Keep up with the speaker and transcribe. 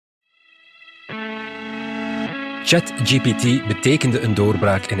ChatGPT betekende een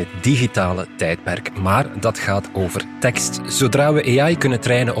doorbraak in het digitale tijdperk, maar dat gaat over tekst. Zodra we AI kunnen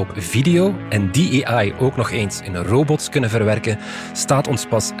trainen op video en die AI ook nog eens in robots kunnen verwerken, staat ons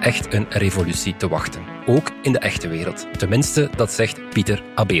pas echt een revolutie te wachten. Ook in de echte wereld. Tenminste, dat zegt Pieter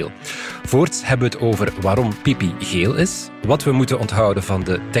Abeel. Voorts hebben we het over waarom pipi geel is, wat we moeten onthouden van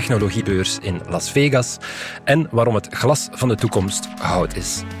de technologiebeurs in Las Vegas en waarom het glas van de toekomst hout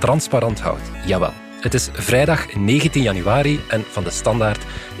is. Transparant hout, jawel. Het is vrijdag 19 januari en van de Standaard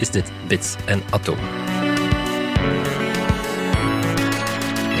is dit Bits en Atomen.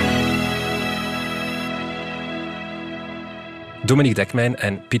 Dominique Dekmijn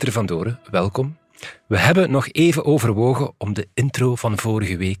en Pieter van Doren, welkom. We hebben nog even overwogen om de intro van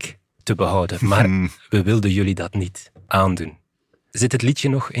vorige week te behouden, maar we wilden jullie dat niet aandoen. Zit het liedje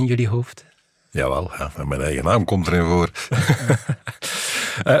nog in jullie hoofd? Jawel, mijn eigen naam komt erin voor.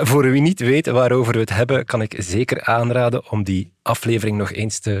 Voor wie niet weet waarover we het hebben, kan ik zeker aanraden om die aflevering nog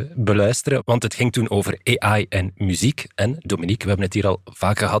eens te beluisteren. Want het ging toen over AI en muziek. En Dominique, we hebben het hier al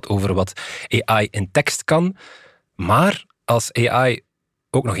vaak gehad over wat AI in tekst kan. Maar als AI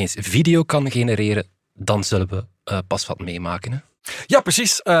ook nog eens video kan genereren, dan zullen we pas wat meemaken, hè? Ja,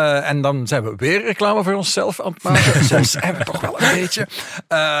 precies. En dan zijn we weer reclame voor onszelf aan het maken. Soms zijn we toch wel een beetje.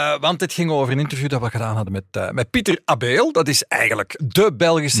 Want het ging over een interview dat we gedaan hadden met Pieter Abeel. Dat is eigenlijk de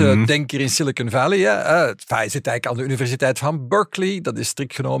Belgische denker in Silicon Valley. Hij zit eigenlijk aan de Universiteit van Berkeley. Dat is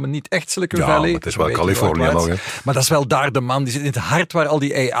strikt genomen niet echt Silicon Valley. Maar het is wel Californië nog. Hè? Maar dat is wel daar de man die zit in het hart waar al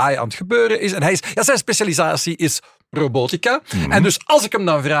die AI aan het gebeuren is. En zijn specialisatie is robotica. En dus als ik hem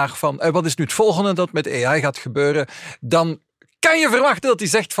dan vraag van wat is nu het volgende dat met AI gaat gebeuren, dan kan je verwachten dat hij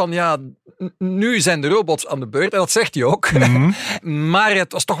zegt van ja, nu zijn de robots aan de beurt. En dat zegt hij ook. Maar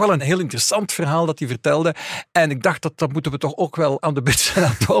het was toch wel een heel interessant verhaal dat hij vertelde. En ik dacht dat moeten we toch ook wel aan de Bits en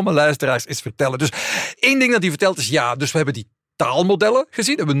Atomen luisteraars eens vertellen. Dus één ding dat hij vertelt is ja, dus we hebben die taalmodellen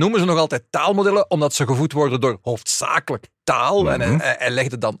gezien. En we noemen ze nog altijd taalmodellen, omdat ze gevoed worden door hoofdzakelijk taal. En hij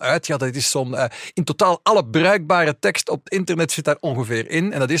legde dan uit, ja, dat is zo'n in totaal alle bruikbare tekst op het internet zit daar ongeveer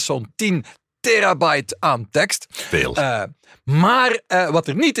in. En dat is zo'n 10 terabyte aan tekst. Veel. Maar wat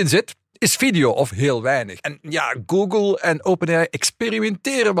er niet in zit, is video of heel weinig. En ja, Google en OpenAI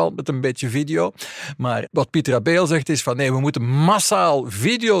experimenteren wel met een beetje video. Maar wat Pieter Abeel zegt is van nee, we moeten massaal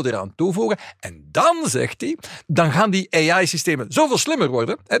video eraan toevoegen. En dan, zegt hij, dan gaan die AI-systemen zoveel slimmer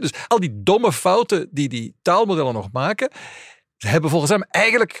worden. Dus al die domme fouten die taalmodellen nog maken, hebben volgens hem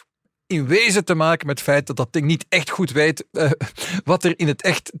eigenlijk in wezen te maken met het feit dat dat ding niet echt goed weet wat er in het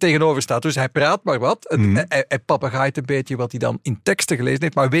echt tegenover staat. Dus hij praat maar wat. Hij papegaait een beetje wat hij dan in teksten gelezen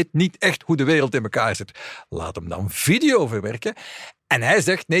heeft, maar weet niet echt hoe de wereld in elkaar zit. Laat hem dan video verwerken. En hij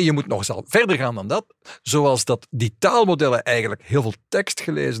zegt, nee, je moet nog eens al verder gaan dan dat. Zoals dat die taalmodellen eigenlijk heel veel tekst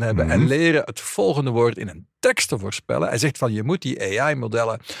gelezen hebben en leren het volgende woord in een tekst te voorspellen. Hij zegt van, je moet die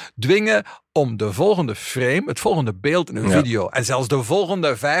AI-modellen dwingen om de volgende frame, het volgende beeld in een video en zelfs de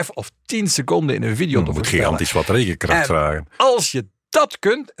volgende 5 of 10 seconden in een video te voorspellen. Moet gigantisch wat rekenkracht vragen. Als je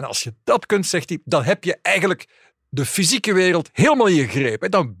dat kunt, zegt hij, dan heb je eigenlijk de fysieke wereld helemaal in je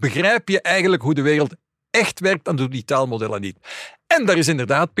greep. Dan begrijp je eigenlijk hoe de wereld echt werkt, dan doen die taalmodellen niet. En daar is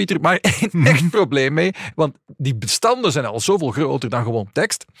inderdaad, Pieter, maar een echt probleem mee, want die bestanden zijn al zoveel groter dan gewoon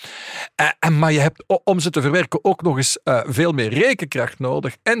tekst. Maar je hebt om ze te verwerken ook nog eens veel meer rekenkracht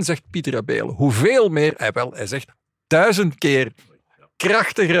nodig. En zegt Pieter Abeel, hoeveel meer? Hij zegt 1000 keer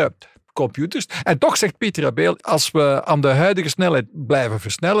krachtigere computers. En toch zegt Pieter Abeel, als we aan de huidige snelheid blijven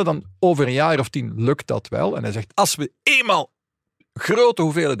versnellen, dan over een jaar of 10 lukt dat wel. En hij zegt, als we eenmaal grote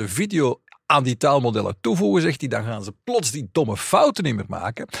hoeveelheden video aan die taalmodellen toevoegen, zegt hij, dan gaan ze plots die domme fouten niet meer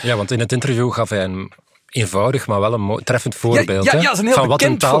maken. Ja, want in het interview gaf hij een eenvoudig, maar wel een treffend voorbeeld van wat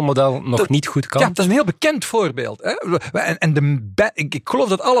een taalmodel nog niet goed kan. Ja, dat is een heel bekend voorbeeld. Hè? Ik geloof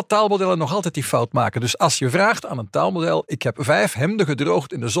dat alle taalmodellen nog altijd die fout maken. Dus als je vraagt aan een taalmodel, ik heb 5 hemden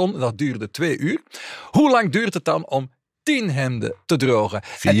gedroogd in de zon en dat duurde 2 uur. Hoe lang duurt het dan om 10 hemden te drogen?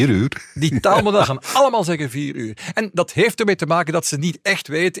 4 uur. Die taalmodellen gaan allemaal zeggen 4 uur. En dat heeft ermee te maken dat ze niet echt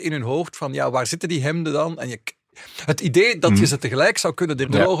weten in hun hoofd van ja, waar zitten die hemden dan? En het idee dat je ze tegelijk zou kunnen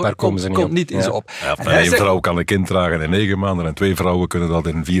drogen, komt niet in ze op. Ja, één vrouw kan een kind dragen in 9 maanden en 2 vrouwen kunnen dat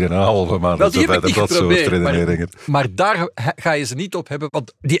in 4,5 maanden. Dat soort redeneringen. Maar daar ga je ze niet op hebben,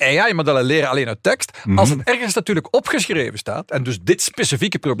 want die AI-modellen leren alleen uit tekst. Als het ergens natuurlijk opgeschreven staat, en dus dit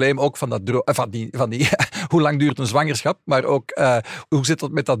specifieke probleem ook van die hoe lang duurt een zwangerschap, maar ook hoe zit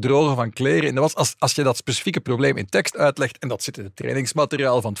het met dat drogen van kleren in de was. Als je dat specifieke probleem in tekst uitlegt, en dat zit in het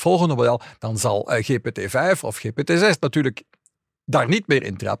trainingsmateriaal van het volgende model, dan zal GPT-5 of GPT-6 natuurlijk daar niet meer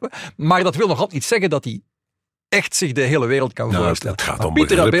in trappen. Maar dat wil nog altijd niet zeggen dat die echt zich de hele wereld kan voorstellen. Het gaat maar om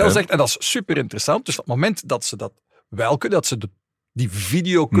Pieter begrip, Abel hè. zegt, en dat is super interessant, dus op het moment dat ze dat wel kunnen, dat ze die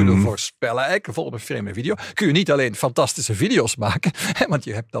video kunnen voorspellen, eigenlijk, een volgende frame video, kun je niet alleen fantastische video's maken, want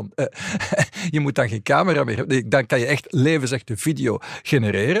je hebt dan, je moet dan geen camera meer hebben, dan kan je echt levensechte video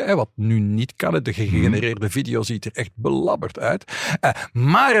genereren, wat nu niet kan. De gegenereerde video ziet er echt belabberd uit.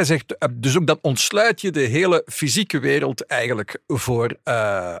 Maar hij zegt, dus ook dan ontsluit je de hele fysieke wereld eigenlijk voor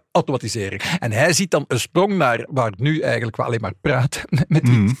automatisering. En hij ziet dan een sprong naar waar nu eigenlijk we alleen maar praten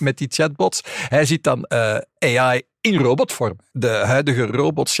met die chatbots. Hij ziet dan AI in robotvorm. De huidige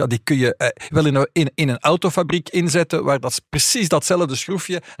robots, die kun je wel in een autofabriek inzetten, waar dat precies datzelfde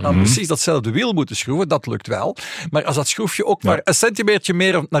schroefje aan precies datzelfde wiel moeten schroeven. Dat lukt wel. Maar als dat schroefje ook maar een centimetertje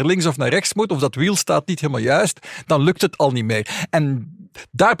meer naar links of naar rechts moet, of dat wiel staat niet helemaal juist, dan lukt het al niet meer. En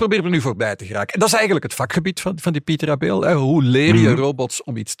daar proberen we nu voorbij te geraken. En dat is eigenlijk het vakgebied van die Pieter Abel. Hoe leer je robots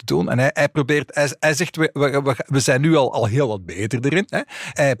om iets te doen? En hij zegt, we zijn nu al heel wat beter erin.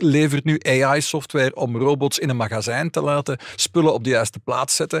 Hij levert nu AI-software om robots in een magazijn te laten spullen op de juiste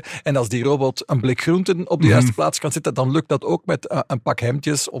plaats zetten. En als die robot een blik groenten op de juiste plaats kan zetten, dan lukt dat ook met een pak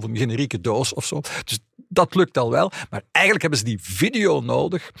hemdjes of een generieke doos of zo. Dus dat lukt al wel. Maar eigenlijk hebben ze die video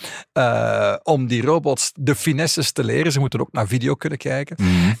nodig om die robots de finesses te leren. Ze moeten ook naar video kunnen kijken.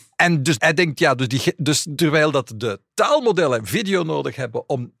 En dus hij denkt, dus terwijl dat de taalmodellen video nodig hebben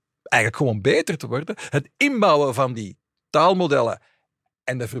om eigenlijk gewoon beter te worden, het inbouwen van die taalmodellen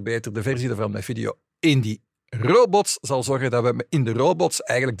en de verbeterde versie daarvan met video in die robots zal zorgen dat we in de robots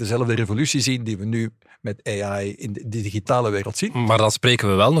eigenlijk dezelfde revolutie zien die we nu met AI in de digitale wereld zien. Maar dan spreken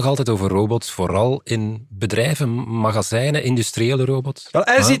we wel nog altijd over robots, vooral in bedrijven, magazijnen, industriële robots. Wel,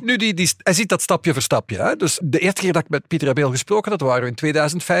 hij ziet nu hij ziet dat stapje voor stapje. Hè? Dus de eerste keer dat ik met Pieter Abel gesproken had, dat waren we in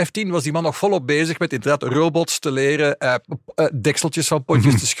 2015, was die man nog volop bezig met inderdaad robots te leren, dekseltjes van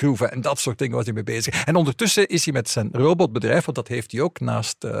potjes te schroeven en dat soort dingen was hij mee bezig. En ondertussen is hij met zijn robotbedrijf, want dat heeft hij ook,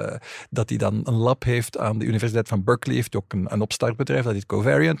 naast dat hij dan een lab heeft aan de Universiteit van Berkeley, heeft hij ook een opstartbedrijf, dat heet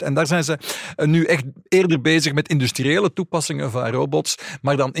Covariant. En daar zijn ze nu echt eerder bezig met industriële toepassingen van robots,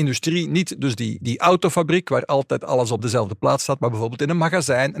 maar dan industrie niet, dus die autofabriek waar altijd alles op dezelfde plaats staat, maar bijvoorbeeld in een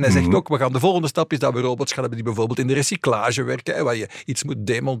magazijn. En hij zegt ook, we gaan de volgende stap is dat we robots gaan hebben die bijvoorbeeld in de recyclage werken, waar je iets moet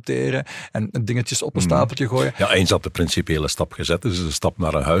demonteren en dingetjes op een stapeltje gooien. Ja, eens dat de principiële stap gezet is de stap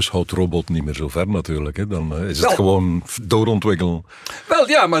naar een huishoudrobot niet meer zo ver natuurlijk. Hè. Dan is het gewoon doorontwikkelen. Wel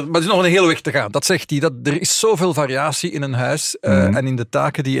ja, maar er is nog een hele weg te gaan. Dat zegt hij. Er is zoveel variatie in een huis en in de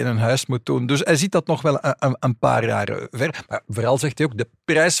taken die je in een huis moet doen. Dus hij ziet dat nog wel een paar jaren ver. Maar vooral zegt hij ook, de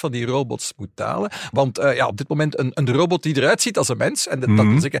prijs van die robots moet dalen. Want op dit moment een robot die eruit ziet als een mens, en dat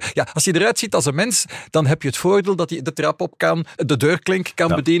wil zeggen, als je eruit ziet als een mens, dan heb je het voordeel dat je de trap op kan, de deurklink kan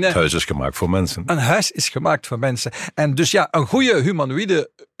bedienen. Het huis is gemaakt voor mensen. Een huis is gemaakt voor mensen. En dus een goede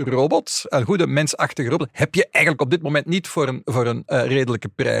humanoïde robot, een goede mensachtige robot, heb je eigenlijk op dit moment niet voor een redelijke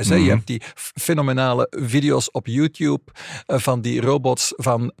prijs. Hè. Je hebt die fenomenale video's op YouTube van die robots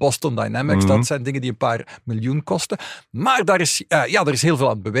van Boston Dynamics. Dat zijn dingen die een paar miljoen kosten. Maar daar is heel veel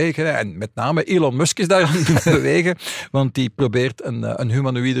aan het bewegen. Hè. En met name Elon Musk is daar aan het bewegen. Want die probeert een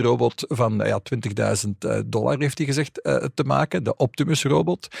humanoïde robot van $20.000 heeft hij gezegd te maken. De Optimus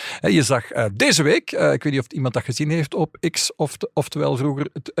robot. Je zag deze week, ik weet niet of iemand dat gezien heeft op X, oftewel vroeger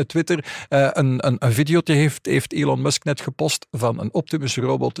Twitter, een videootje heeft Elon Musk net gepost van een Optimus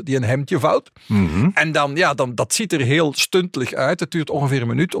robot die een hemdje vouwt. En dan dat ziet er heel stuntelig uit. Het duurt ongeveer een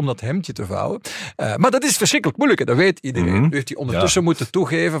minuut om dat hemdje te vouwen. Maar dat is verschrikkelijk moeilijk. Dat weet iedereen. Nu heeft hij ondertussen moeten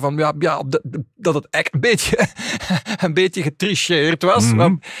toegeven van dat het eigenlijk een beetje getricheerd was.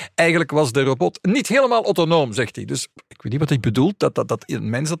 Want eigenlijk was de robot niet helemaal autonoom, zegt hij. Dus ik weet niet wat hij bedoelt, dat een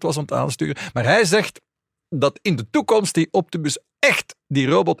mens dat was aan het aansturen. Maar hij zegt dat in de toekomst die Optimus die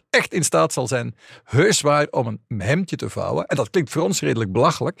robot echt in staat zal zijn, heus waar, om een hemdje te vouwen. En dat klinkt voor ons redelijk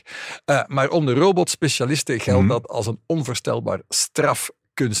belachelijk. Maar onder robotspecialisten geldt dat als een onvoorstelbaar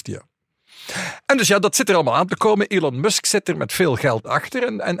strafkunstje. En dus dat zit er allemaal aan te komen. Elon Musk zit er met veel geld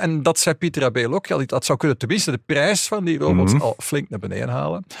achter. En dat zei Pieter Abel ook. Dat zou kunnen tenminste de prijs van die robots al flink naar beneden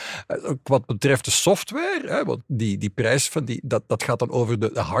halen. Wat betreft de software, want die prijs van dat gaat dan over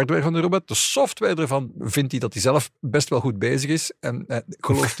de hardware van de robot. De software ervan vindt hij dat hij zelf best wel goed bezig is. En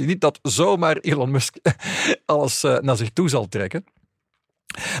gelooft hij niet dat zomaar Elon Musk alles naar zich toe zal trekken.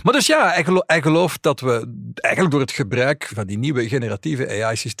 Maar dus hij gelooft dat we eigenlijk door het gebruik van die nieuwe generatieve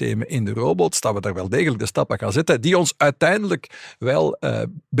AI-systemen in de robots, dat we daar wel degelijk de stappen gaan zetten die ons uiteindelijk wel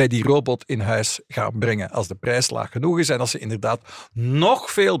bij die robot in huis gaan brengen. Als de prijs laag genoeg is en als ze inderdaad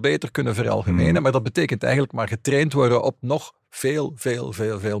nog veel beter kunnen veralgemenen. Maar dat betekent eigenlijk maar getraind worden op nog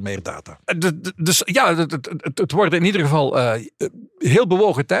veel meer data. Dus ja, het worden in ieder geval heel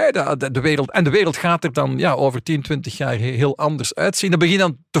bewogen tijden. De wereld gaat er dan over 10, 20 jaar heel anders uitzien. Dat begin je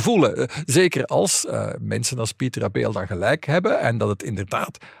dan te voelen. Zeker als mensen als Pieter Abeel dan gelijk hebben en dat het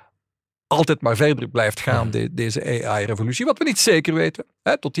inderdaad altijd maar verder blijft gaan, deze AI-revolutie. Wat we niet zeker weten.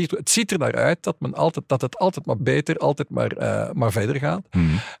 Tot hier toe, het ziet er naar uit dat het altijd maar beter, altijd maar verder gaat.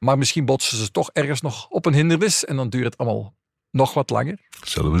 Maar misschien botsen ze toch ergens nog op een hindernis en dan duurt het allemaal nog wat langer.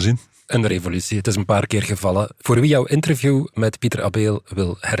 Zullen we zien. Een revolutie, het is een paar keer gevallen. Voor wie jouw interview met Pieter Abeel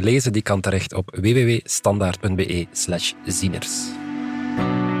wil herlezen, die kan terecht op www.standaard.be/zieners.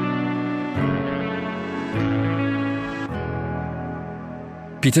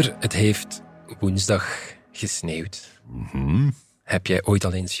 Pieter, het heeft woensdag gesneeuwd. Heb jij ooit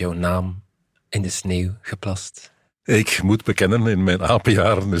al eens jouw naam in de sneeuw geplast? Ik moet bekennen, in mijn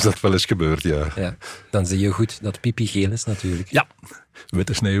apenjaren is dat wel eens gebeurd, ja. Dan zie je goed dat pipi geel is natuurlijk. Ja,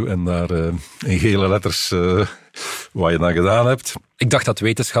 witte sneeuw en daar in gele letters wat je dan gedaan hebt. Ik dacht dat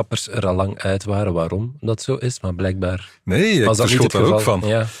wetenschappers er al lang uit waren waarom dat zo is, maar blijkbaar nee, ik was dat niet het verschot daar geval. ook van.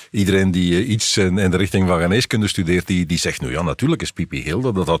 Ja. Iedereen die iets in de richting van geneeskunde studeert, die zegt nu ja, natuurlijk is pipi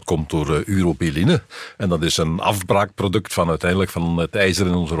geel, dat komt door urobiline. En dat is een afbraakproduct van uiteindelijk van het ijzer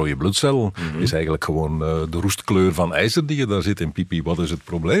in onze rode bloedcel. Is eigenlijk gewoon de roestkleur van ijzer die je daar zit in pipi. Wat is het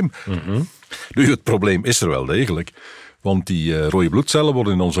probleem? Nu, het probleem is er wel degelijk. Want die rode bloedcellen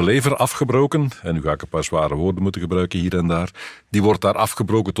worden in onze lever afgebroken. En nu ga ik een paar zware woorden moeten gebruiken hier en daar. Die wordt daar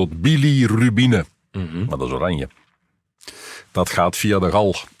afgebroken tot bilirubine. Maar dat is oranje. Dat gaat via de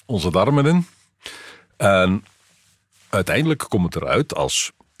gal onze darmen in. En uiteindelijk komt het eruit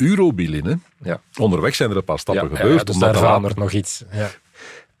als urobiline. Ja. Onderweg zijn er een paar stappen gebeurd. Dus omdat daar de verandert nog iets. Ja.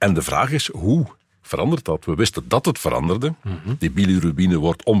 En de vraag is, hoe verandert dat? We wisten dat het veranderde. Die bilirubine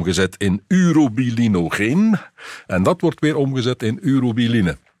wordt omgezet in urobilinogeen. En dat wordt weer omgezet in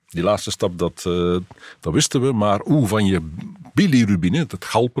urobiline. Die laatste stap, dat wisten we. Maar hoe van je bilirubine, het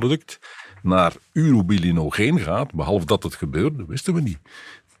galproduct, naar urobilinogeen gaat, behalve dat het gebeurde, wisten we niet.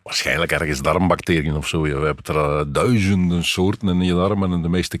 Waarschijnlijk ergens darmbacteriën of zo. Ja. We hebben er duizenden soorten in je darmen en de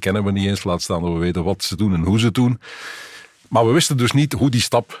meeste kennen we niet eens. Laat staan dat we weten wat ze doen en hoe ze het doen. Maar we wisten dus niet hoe die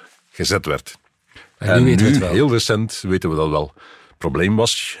stap gezet werd. En nu weten we het wel. Heel recent weten we dat wel. Het probleem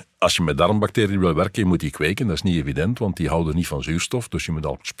was, als je met darmbacteriën wil werken, je moet die kweken. Dat is niet evident, want die houden niet van zuurstof. Dus je moet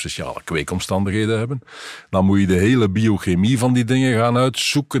al speciale kweekomstandigheden hebben. Dan moet je de hele biochemie van die dingen gaan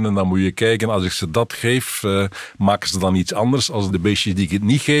uitzoeken. En dan moet je kijken, als ik ze dat geef, maken ze dan iets anders als de beestjes die ik het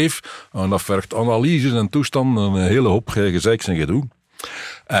niet geef. En dat vergt analyses en toestanden, een hele hoop gezeiks en gedoe.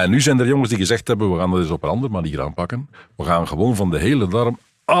 En nu zijn er jongens die gezegd hebben, we gaan dat eens op een andere manier aanpakken. We gaan gewoon van de hele darm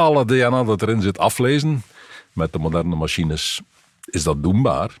alle DNA dat erin zit aflezen. Met de moderne machines is dat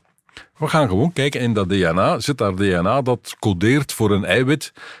doenbaar. We gaan gewoon kijken in dat DNA. Zit daar DNA dat codeert voor een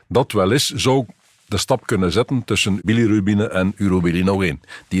eiwit dat wel eens zou de stap kunnen zetten tussen bilirubine en urobilinogeen.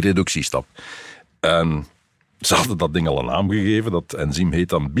 Die reductiestap. En ze hadden dat ding al een naam gegeven. Dat enzym heet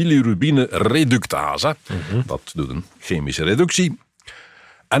dan bilirubine reductase. Dat doet een chemische reductie.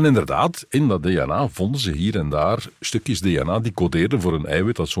 En inderdaad, in dat DNA vonden ze hier en daar stukjes DNA die codeerden voor een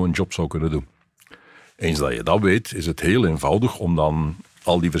eiwit dat zo'n job zou kunnen doen. Eens dat je dat weet, is het heel eenvoudig om dan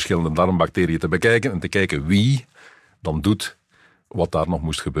al die verschillende darmbacteriën te bekijken en te kijken wie dan doet wat daar nog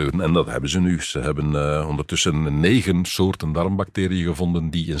moest gebeuren. En dat hebben ze nu. Ze hebben ondertussen 9 soorten darmbacteriën gevonden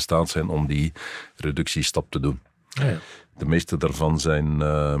die in staat zijn om die reductiestap te doen. Ja. De meeste daarvan zijn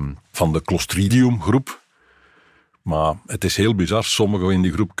van de Clostridium groep. Maar het is heel bizar. Sommigen in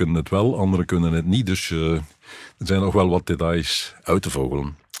die groep kunnen het wel, anderen kunnen het niet. Dus er zijn nog wel wat details uit te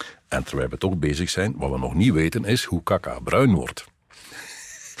vogelen. En terwijl we toch bezig zijn, wat we nog niet weten is hoe kaka bruin wordt.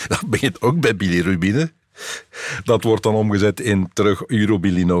 Dat begint ook bij bilirubine. Dat wordt dan omgezet in terug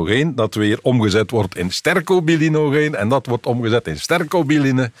urobilinogeen. Dat weer omgezet wordt in stercobilinogeen. En dat wordt omgezet in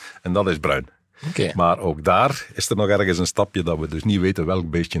stercobiline. En dat is bruin. Okay. Maar ook daar is er nog ergens een stapje dat we dus niet weten welk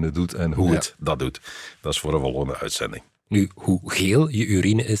beestje het doet en hoe het dat doet. Dat is voor een volgende uitzending. Nu, hoe geel je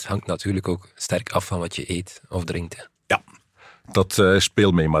urine is, hangt natuurlijk ook sterk af van wat je eet of drinkt. Hè? Ja, dat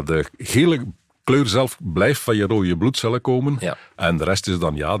speelt mee. Maar de gele kleur zelf blijft van je rode bloedcellen komen. Ja. En de rest is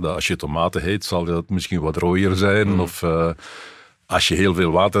dan, als je tomaten eet, zal dat misschien wat rooier zijn. Of als je heel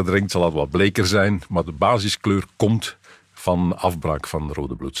veel water drinkt, zal dat wat bleker zijn. Maar de basiskleur komt van afbraak van de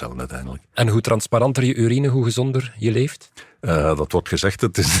rode bloedcellen uiteindelijk. En hoe transparanter je urine, hoe gezonder je leeft? Dat wordt gezegd,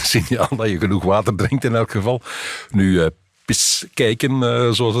 het is een signaal dat je genoeg water drinkt in elk geval. Nu, kijken,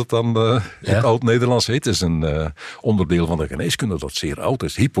 zoals het dan in het oud-Nederlands heet, is een onderdeel van de geneeskunde dat zeer oud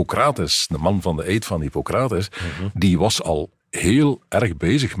is. Hippocrates, de man van de eed van Hippocrates, die was al heel erg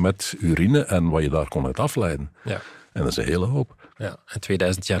bezig met urine en wat je daar kon uit afleiden. Ja. En dat is een hele hoop. Ja, en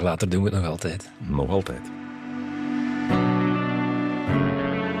 2000 jaar later doen we het nog altijd. Nog altijd.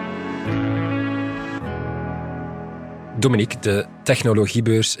 Dominique, de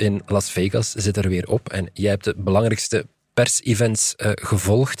technologiebeurs in Las Vegas zit er weer op en jij hebt de belangrijkste pers-events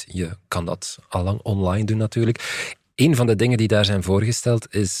gevolgd. Je kan dat allang online doen natuurlijk. Een van de dingen die daar zijn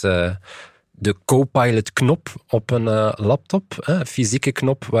voorgesteld is de Copilot-knop op een laptop. Een fysieke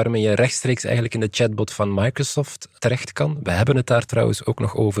knop waarmee je rechtstreeks eigenlijk in de chatbot van Microsoft terecht kan. We hebben het daar trouwens ook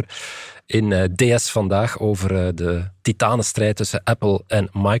nog over in DS Vandaag, over de titanenstrijd tussen Apple en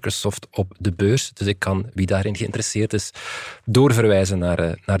Microsoft op de beurs. Dus ik kan, wie daarin geïnteresseerd is, doorverwijzen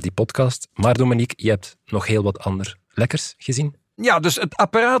naar die podcast. Maar Dominique, je hebt nog heel wat ander lekkers gezien. Ja, dus het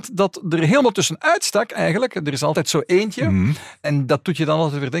apparaat dat er helemaal tussenuit stak eigenlijk. Er is altijd zo eentje. En dat doet je dan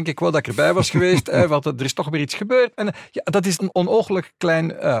altijd weer denken, ik wou dat ik erbij was geweest. Want er is toch weer iets gebeurd. En ja, dat is een onooglijk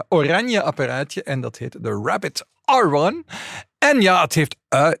klein oranje apparaatje. En dat heet de Rabbit R1. En ja, het heeft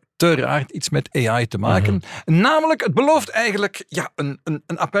uiteraard iets met AI te maken. Namelijk, het belooft eigenlijk een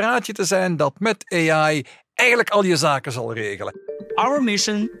apparaatje te zijn dat met AI eigenlijk al je zaken zal regelen. Our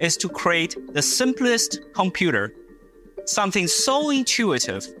mission is to create the simplest computer. Something so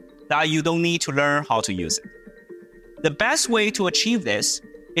intuitive that you don't need to learn how to use it. The best way to achieve this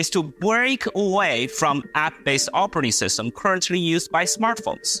is to break away from app-based operating system currently used by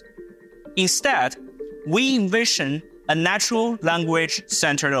smartphones. Instead, we envision a natural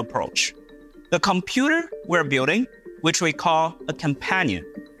language-centered approach. The computer we're building, which we call a companion,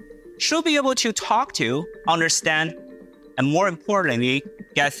 should be able to talk to, understand, and more importantly,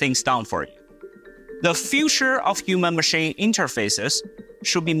 get things done for you. The future of human-machine interfaces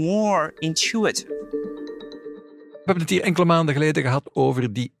should be more intuitive. We hebben het hier enkele maanden geleden gehad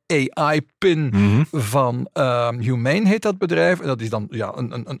over die AI-pin van Humane, heet dat bedrijf. En dat is dan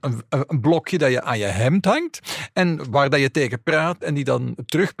een blokje dat je aan je hemd hangt en waar dat je tegen praat en die dan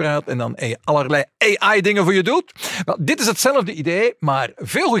terugpraat en dan allerlei AI-dingen voor je doet. Wel, dit is hetzelfde idee, maar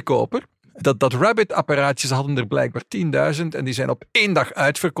veel goedkoper. Dat Rabbit-apparaatje, ze hadden er blijkbaar 10.000 en die zijn op 1 dag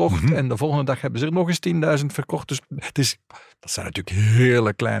uitverkocht. En de volgende dag hebben ze er nog eens 10.000 verkocht. Dus dat zijn natuurlijk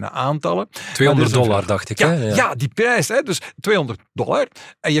hele kleine aantallen. $200, dacht ik. Ja, die prijs. Hè, dus $200.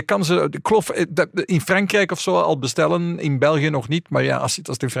 En je kan ze, in Frankrijk of zo al bestellen. In België nog niet. Maar ja, als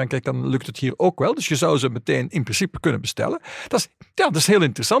het in Frankrijk kan, lukt het hier ook wel. Dus je zou ze meteen in principe kunnen bestellen. Dat is heel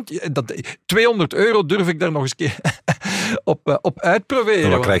interessant. €200 durf ik daar nog eens keer op uitproberen. En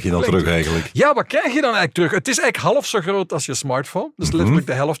wat krijg je dan terug eigenlijk? Ja, wat krijg je dan eigenlijk terug? Het is eigenlijk half zo groot als je smartphone. Dus letterlijk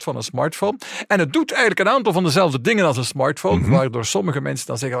de helft van een smartphone. En het doet eigenlijk een aantal van dezelfde dingen als een smartphone. Waardoor sommige mensen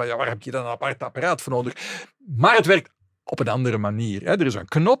dan zeggen, ja, waar heb je dan een apart apparaat voor nodig? Maar het werkt op een andere manier. Hè. Er is een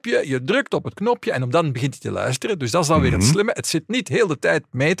knopje, je drukt op het knopje en dan begint hij te luisteren. Dus dat is dan weer het slimme. Het zit niet heel de tijd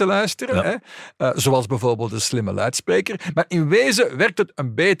mee te luisteren. Hè. Zoals bijvoorbeeld een slimme luidspreker. Maar in wezen werkt het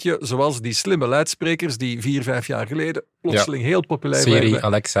een beetje zoals die slimme luidsprekers die 4-5 jaar geleden plotseling heel populair Siri, werden.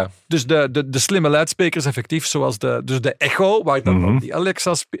 Alexa. Dus de slimme luidsprekers effectief, zoals de Echo, waar dan die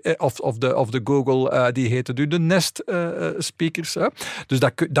Alexa of de Google, die heten nu de Nest speakers. Hè. Dus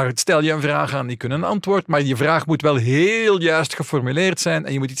daar stel je een vraag aan, die kunnen een antwoord, maar je vraag moet wel heel juist geformuleerd zijn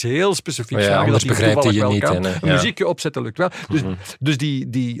en je moet iets heel specifiek vragen. Anders dat begrijpt hij je niet. Een muziekje opzetten lukt wel. Dus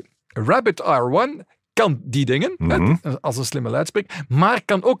die Rabbit R1 kan die dingen, als een slimme luidspreker, maar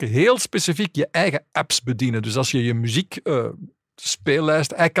kan ook heel specifiek je eigen apps bedienen. Dus als je je muziek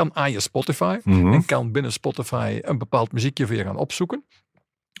speellijst, hij kan aan je Spotify en kan binnen Spotify een bepaald muziekje voor je gaan opzoeken.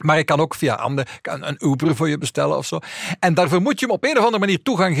 Maar je kan ook via een Uber voor je bestellen of zo. En daarvoor moet je hem op een of andere manier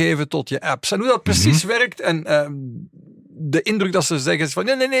toegang geven tot je apps. En hoe dat precies werkt en de indruk dat ze zeggen is van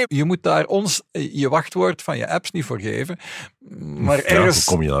nee, je moet daar ons je wachtwoord van je apps niet voor geven. Maar ergens...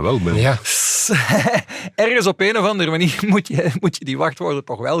 Hoe kom je daar wel binnen? Ja. Ergens op een of andere manier moet je die wachtwoorden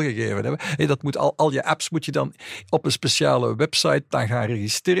toch wel gegeven hebben. Dat moet al je apps moet je dan op een speciale website dan gaan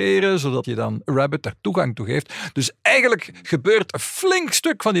registreren, zodat je dan Rabbit daar toegang toe geeft. Dus eigenlijk gebeurt een flink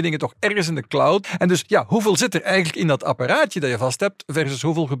stuk van die dingen toch ergens in de cloud. En dus ja, hoeveel zit er eigenlijk in dat apparaatje dat je vast hebt versus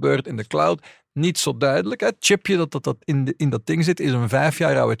hoeveel gebeurt in de cloud? Niet zo duidelijk. Het chipje dat in dat ding zit is een 5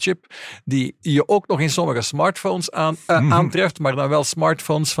 jaar oude chip die je ook nog in sommige smartphones aantreft, maar dan wel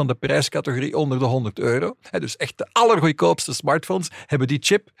smartphones van de prijscategorie onder de €100. Dus echt de allergoedkoopste smartphones hebben die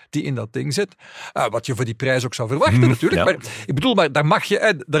chip die in dat ding zit. Wat je voor die prijs ook zou verwachten natuurlijk. Ja. Maar ik bedoel,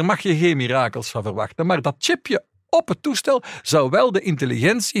 daar mag je geen mirakels van verwachten. Maar dat chipje op het toestel zou wel de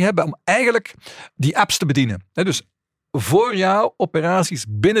intelligentie hebben om eigenlijk die apps te bedienen. Dus voor jou operaties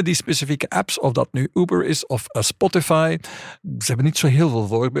binnen die specifieke apps, of dat nu Uber is of Spotify. Ze hebben niet zo heel veel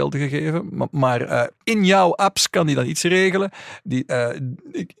voorbeelden gegeven, maar in jouw apps kan die dan iets regelen.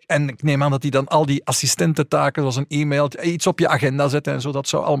 En ik neem aan dat die dan al die assistententaken, zoals een e-mail, iets op je agenda zetten en zo, dat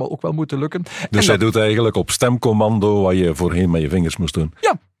zou allemaal ook wel moeten lukken. Dus hij doet eigenlijk op stemcommando wat je voorheen met je vingers moest doen.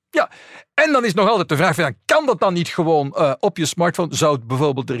 Ja. En dan is nog altijd de vraag van, kan dat dan niet gewoon op je smartphone?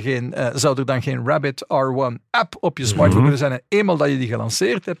 Zou er dan geen Rabbit R1 app op je smartphone kunnen zijn? En eenmaal dat je die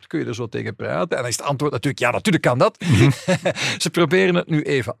gelanceerd hebt, kun je er zo tegen praten. En dan is het antwoord natuurlijk, ja, natuurlijk kan dat. Ze proberen het nu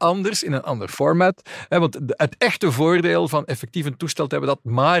even anders, in een ander format. Want het echte voordeel van effectief een toestel te hebben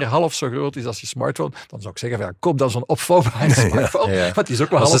dat maar half zo groot is als je smartphone, dan zou ik zeggen, van, koop dan zo'n opvouwbare smartphone. Ja. Want die is ook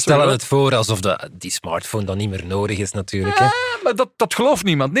wel half zo groot. Ze stellen het voor alsof die smartphone dan niet meer nodig is natuurlijk. Ja, maar dat gelooft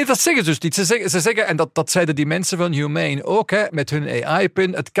niemand. Nee, dat zeggen ze dus niet. Ze zeggen, en dat zeiden die mensen van Humane ook, met hun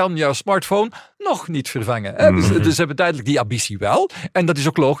AI-pin, het kan jouw smartphone nog niet vervangen. Dus ze hebben duidelijk die ambitie wel. En dat is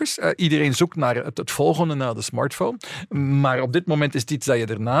ook logisch. Iedereen zoekt naar het volgende, naar de smartphone. Maar op dit moment is het iets dat je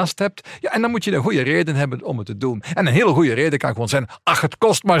ernaast hebt. Ja, en dan moet je een goede reden hebben om het te doen. En een hele goede reden kan gewoon zijn, het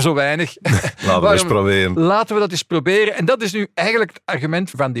kost maar zo weinig. Laten we eens proberen. Laten we dat eens proberen. En dat is nu eigenlijk het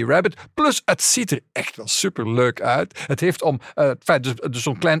argument van die Rabbit. Plus, het ziet er echt wel superleuk uit. Het heeft dus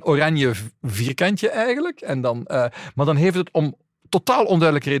zo'n klein oranje vierkantje eigenlijk. En dan, maar dan heeft het om totaal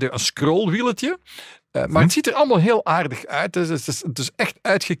onduidelijke reden een scrollwieltje. Maar het ziet er allemaal heel aardig uit. Het is echt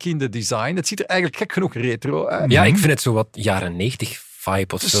uitgekiende design. Het ziet er eigenlijk gek genoeg retro uit. Ja, ik vind het zo wat jaren 90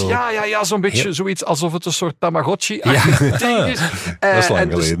 vibe of zo. Ja, zo'n beetje zoiets alsof het een soort Tamagotchi-achtig ding is. Dat is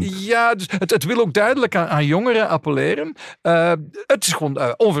lang geleden. Dus het wil ook duidelijk aan jongeren appelleren. Het is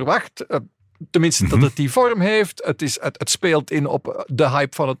gewoon onverwacht. Tenminste, dat het die vorm heeft. Het speelt in op de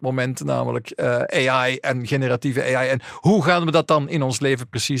hype van het moment, namelijk AI en generatieve AI. En hoe gaan we dat dan in ons leven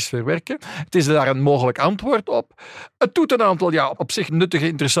precies verwerken? Het is daar een mogelijk antwoord op. Het doet een aantal op zich nuttige,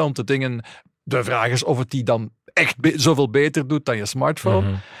 interessante dingen. De vraag is of het die dan echt zoveel beter doet dan je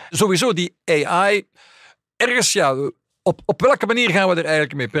smartphone. Sowieso die AI, ergens op welke manier gaan we er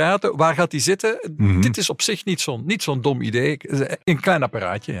eigenlijk mee praten? Waar gaat die zitten? Dit is op zich niet zo'n dom idee. Een klein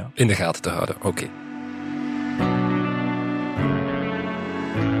apparaatje, ja. In de gaten te houden, oké.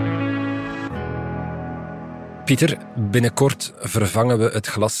 Pieter, binnenkort vervangen we het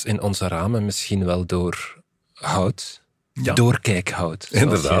glas in onze ramen misschien wel door hout. Ja. Doorkijkhout.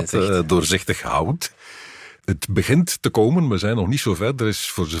 Inderdaad, doorzichtig hout. Het begint te komen, we zijn nog niet zo ver. Er is,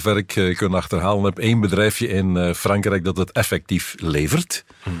 voor zover ik kan achterhalen heb, 1 bedrijfje in Frankrijk dat het effectief levert.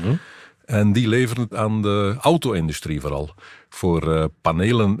 En die leveren het aan de auto-industrie vooral. Voor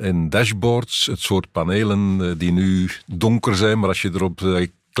panelen in dashboards, het soort panelen die nu donker zijn, maar als je erop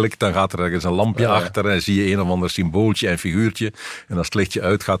klikt, dan gaat er ergens een lampje achter en zie je een of ander symbooltje en figuurtje. En als het lichtje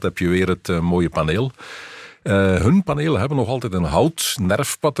uitgaat, heb je weer het mooie paneel. Hun panelen hebben nog altijd een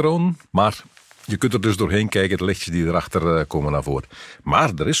houtnerfpatroon, maar je kunt er dus doorheen kijken, de lichtjes die erachter komen naar voren.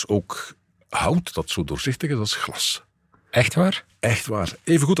 Maar er is ook hout dat zo doorzichtig is als glas. Echt waar? Echt waar.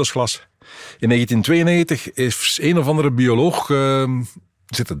 Even goed als glas. In 1992 is een of andere bioloog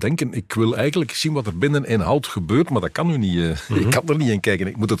zitten denken, ik wil eigenlijk zien wat er binnen in hout gebeurt, maar dat kan nu niet. Ik kan er niet in kijken.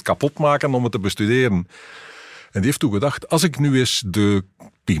 Ik moet het kapot maken om het te bestuderen. En die heeft toen gedacht, als ik nu eens de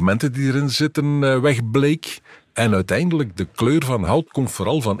pigmenten die erin zitten wegbleek, en uiteindelijk de kleur van hout komt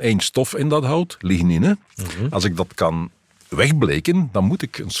vooral van één stof in dat hout, lignine. Als ik dat kan wegbleken, dan moet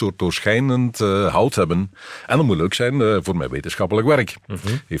ik een soort doorschijnend hout hebben. En dat moet leuk zijn voor mijn wetenschappelijk werk.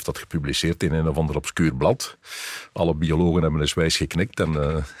 Heeft dat gepubliceerd in een of ander obscuur blad. Alle biologen hebben eens wijs geknikt en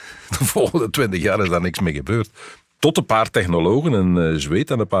de volgende 20 jaar is daar niks mee gebeurd. Tot een paar technologen, een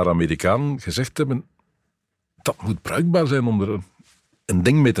Zweed en een paar Amerikanen, gezegd hebben, dat moet bruikbaar zijn om er een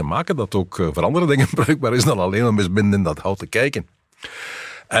ding mee te maken dat ook voor andere dingen bruikbaar is dan alleen om eens binnen in dat hout te kijken.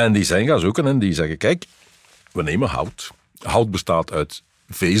 En die zijn gaan zoeken en die zeggen, kijk, we nemen hout. Hout bestaat uit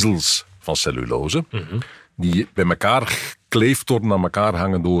vezels van cellulose, die bij elkaar gekleefd worden, aan elkaar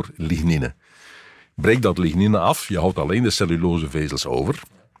hangen door lignine. Breek dat lignine af, je houdt alleen de cellulosevezels over,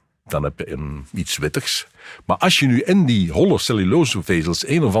 dan heb je iets wittigs. Maar als je nu in die holle cellulosevezels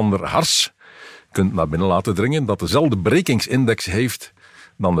een of ander hars kunt naar binnen laten dringen, dat dezelfde brekingsindex heeft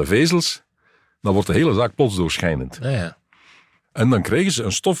dan de vezels, dan wordt de hele zaak plots doorschijnend. Ja. En dan kregen ze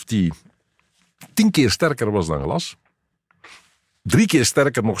een stof die 10 keer sterker was dan glas, 3 keer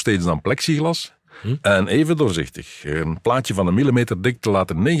sterker nog steeds dan plexiglas, en even doorzichtig. Een plaatje van 1 millimeter dik te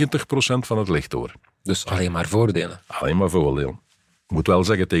laten 90% van het licht door. Dus alleen maar voordelen. Alleen maar voordelen. Ik moet wel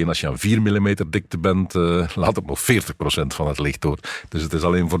zeggen, tegen als je aan 4 mm dikte bent, laat het nog 40% van het licht door. Dus het is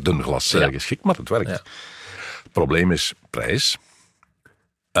alleen voor dun glas geschikt, maar het werkt. Ja. Het probleem is prijs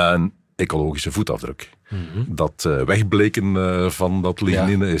en ecologische voetafdruk. Dat wegbleken van dat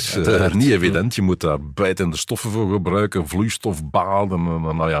lignine is niet evident. Je moet daar bijtende stoffen voor gebruiken, vloeistofbaden.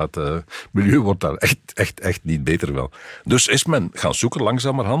 Het milieu wordt daar echt niet beter wel. Dus is men gaan zoeken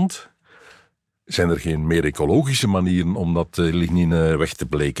langzamerhand. Zijn er geen meer ecologische manieren om dat lignine weg te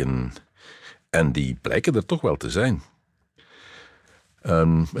bleken? En die blijken er toch wel te zijn.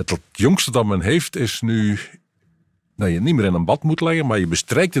 Het jongste dat men heeft is nu dat je niet meer in een bad moet leggen, maar je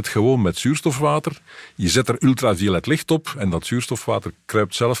bestrijkt het gewoon met zuurstofwater. Je zet er ultraviolet licht op en dat zuurstofwater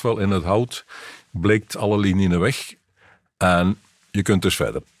kruipt zelf wel in het hout, bleekt alle lignine weg en je kunt dus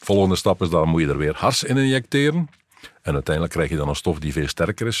verder. Volgende stap is dan moet je er weer hars in injecteren. En uiteindelijk krijg je dan een stof die veel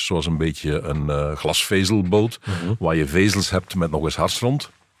sterker is, zoals een beetje een glasvezelboot, waar je vezels hebt met nog eens hars rond.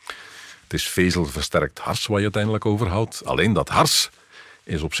 Het is vezelversterkt hars waar je uiteindelijk overhoudt. Alleen dat hars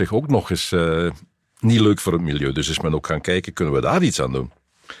is op zich ook nog eens niet leuk voor het milieu. Dus is men ook gaan kijken, kunnen we daar iets aan doen?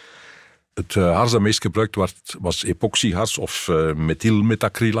 Het hars dat meest gebruikt werd, was epoxyhars of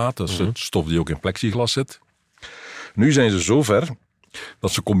methylmetacrylaat. Dat is het stof die ook in plexiglas zit. Nu zijn ze zover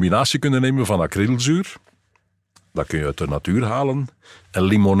dat ze een combinatie kunnen nemen van acrylzuur. Dat kun je uit de natuur halen. En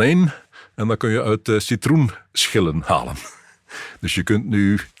limoneen. En dat kun je uit citroenschillen halen. Dus je kunt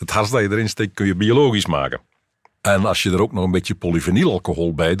nu het hars dat je erin steekt, kun je biologisch maken. En als je er ook nog een beetje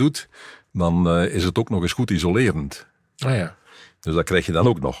polyvinylalcohol bij doet, dan is het ook nog eens goed isolerend. Ah ja. Dus dat krijg je dan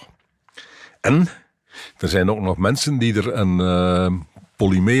ook nog. En er zijn ook nog mensen die er een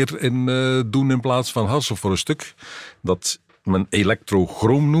polymeer in doen in plaats van hars, of voor een stuk. Dat men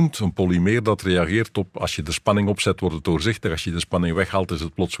elektrochroom noemt. Een polymeer dat reageert op, als je de spanning opzet, wordt het doorzichtig. Als je de spanning weghaalt, is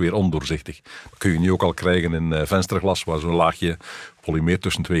het plots weer ondoorzichtig. Dat kun je nu ook al krijgen in vensterglas, waar zo'n laagje polymeer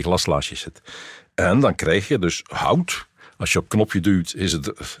tussen twee glaslaagjes zit. En dan krijg je dus hout. Als je op knopje duwt, is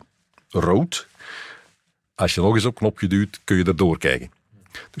het rood. Als je nog eens op knopje duwt, kun je erdoor kijken.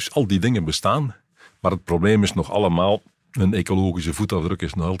 Dus al die dingen bestaan. Maar het probleem is nog allemaal, een ecologische voetafdruk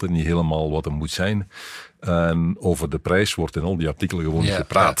is nog altijd niet helemaal wat het moet zijn. En over de prijs wordt in al die artikelen gewoon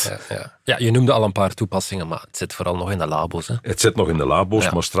gepraat. Ja, je noemde al een paar toepassingen, maar het zit vooral nog in de labo's. Hè? Het zit nog in de labo's,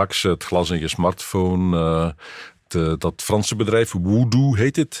 maar straks het glas in je smartphone, dat Franse bedrijf, Voodoo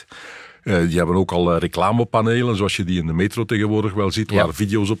heet het. Die hebben ook al reclamepanelen, zoals je die in de metro tegenwoordig wel ziet, waar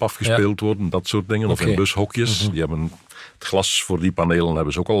video's op afgespeeld worden, dat soort dingen. Of in bushokjes. Die hebben het glas voor die panelen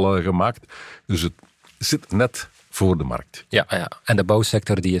hebben ze ook al gemaakt. Dus het zit net voor de markt. Ja. En de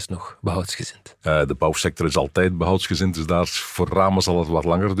bouwsector die is nog behoudsgezind. De bouwsector is altijd behoudsgezind, dus daar voor ramen zal het wat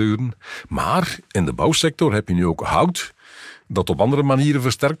langer duren. Maar in de bouwsector heb je nu ook hout dat op andere manieren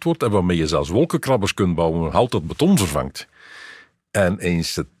versterkt wordt en waarmee je zelfs wolkenkrabbers kunt bouwen, hout dat beton vervangt. En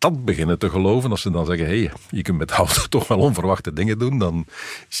eens ze dat beginnen te geloven, als ze dan zeggen, hey, je kunt met hout toch wel onverwachte dingen doen, dan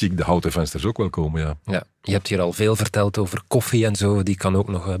zie ik de houten vensters ook wel komen, ja. Je hebt hier al veel verteld over koffie en zo, die kan ook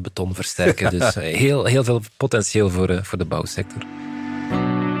nog beton versterken. Dus heel veel potentieel voor de bouwsector.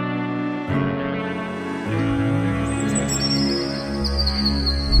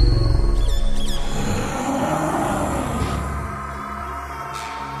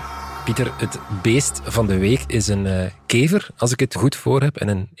 Pieter, het beest van de week is een kever, als ik het goed voor heb. En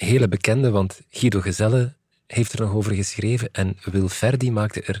een hele bekende, want Guido Gezelle heeft er nog over geschreven. En Wilferdi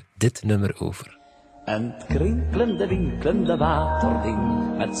maakte er dit nummer over. En het krinkelende, winkelende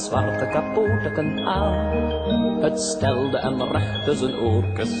waterding met zwarte kapoteken aan. Het stelde en rechtte zijn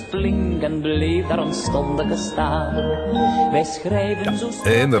oortjes flink en bleef daar een stondeke staan. Wij schrijven zo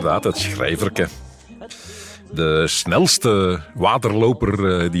snel... Inderdaad, het schrijverke. De snelste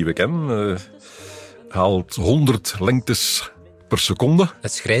waterloper die we kennen haalt 100 lengtes per seconde.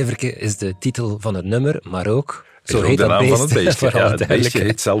 Het schrijverke is de titel van het nummer, maar ook... Zo heet de naam van het beestje. Het beestje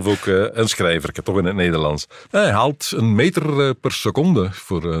heet zelf ook een schrijverke, toch in het Nederlands. Hij haalt 1 meter per seconde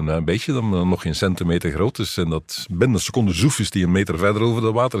voor een beestje dat nog geen centimeter groot is. En dat binnen een seconde zoefjes die 1 meter verder over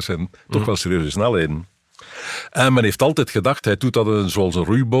de water zijn. Toch wel serieuze snelheden. En men heeft altijd gedacht, hij doet dat zoals een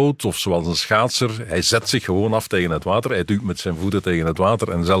roeiboot of zoals een schaatser. Hij zet zich gewoon af tegen het water. Hij duwt met zijn voeten tegen het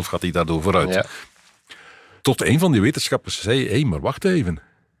water en zelf gaat hij daardoor vooruit. Ja. Tot een van die wetenschappers zei, hé, maar wacht even.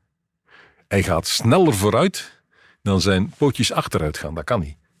 Hij gaat sneller vooruit dan zijn pootjes achteruit gaan. Dat kan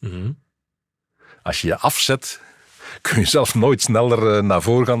niet. Mm-hmm. Als je je afzet, kun je zelf nooit sneller naar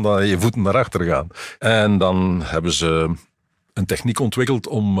voren gaan dan je voeten naar achter gaan. En dan hebben ze een techniek ontwikkeld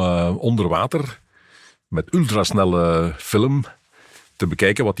om onder water met ultrasnelle film te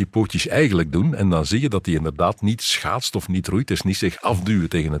bekijken wat die pootjes eigenlijk doen. En dan zie je dat die inderdaad niet schaatst of niet roeit. Het is niet zich afduwen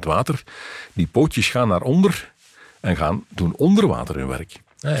tegen het water. Die pootjes gaan naar onder en doen onder water hun werk.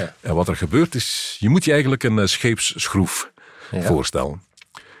 Ah, ja. En wat er gebeurt is, je moet je eigenlijk een scheepsschroef voorstellen.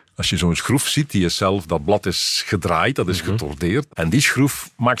 Als je zo'n schroef ziet, die is zelf, dat blad is gedraaid, dat is getordeerd. En die schroef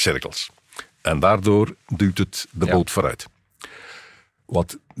maakt cirkels. En daardoor duwt het de boot vooruit.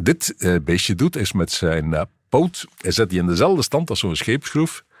 Wat dit beestje doet, is met zijn poot, hij zet die in dezelfde stand als zo'n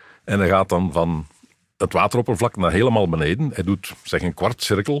scheepsschroef. En hij gaat dan van het wateroppervlak naar helemaal beneden. Hij doet zeg een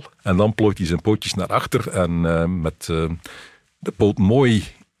kwartcirkel. En dan plooit hij zijn pootjes naar achter. En met de poot mooi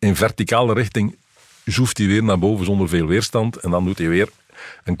in verticale richting zoeft hij weer naar boven zonder veel weerstand. En dan doet hij weer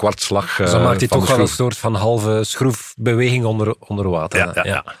een kwartslag. Dus dan maakt hij toch wel een soort van halve schroefbeweging onder water.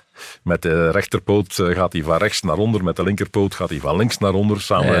 Ja. Met de rechterpoot gaat hij van rechts naar onder. Met de linkerpoot gaat hij van links naar onder.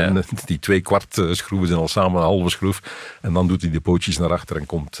 Samen, die 2 kwart schroeven zijn al samen een halve schroef. En dan doet hij de pootjes naar achter en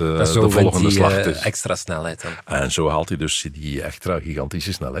komt de volgende slag. Extra snelheid dan. En zo haalt hij dus die extra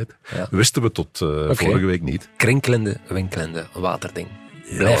gigantische snelheid. Ja. Wisten we tot vorige week niet. Krinkelende, winkelende waterding.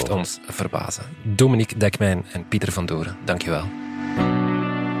 Blijft ons verbazen. Dominique Dekmijn en Pieter van Doren, dankjewel.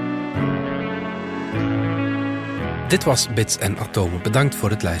 Dit was Bits en Atomen. Bedankt voor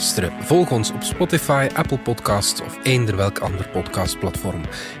het luisteren. Volg ons op Spotify, Apple Podcasts of eender welk ander podcastplatform.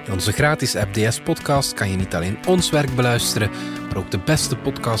 In onze gratis app DS Podcast kan je niet alleen ons werk beluisteren, maar ook de beste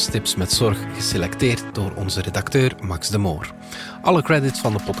podcasttips met zorg geselecteerd door onze redacteur Max de Moor. Alle credits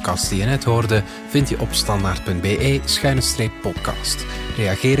van de podcast die je net hoorde vind je op standaard.be/podcast.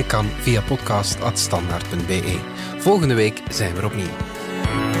 Reageren kan via podcast@standaard.be. Volgende week zijn we er opnieuw.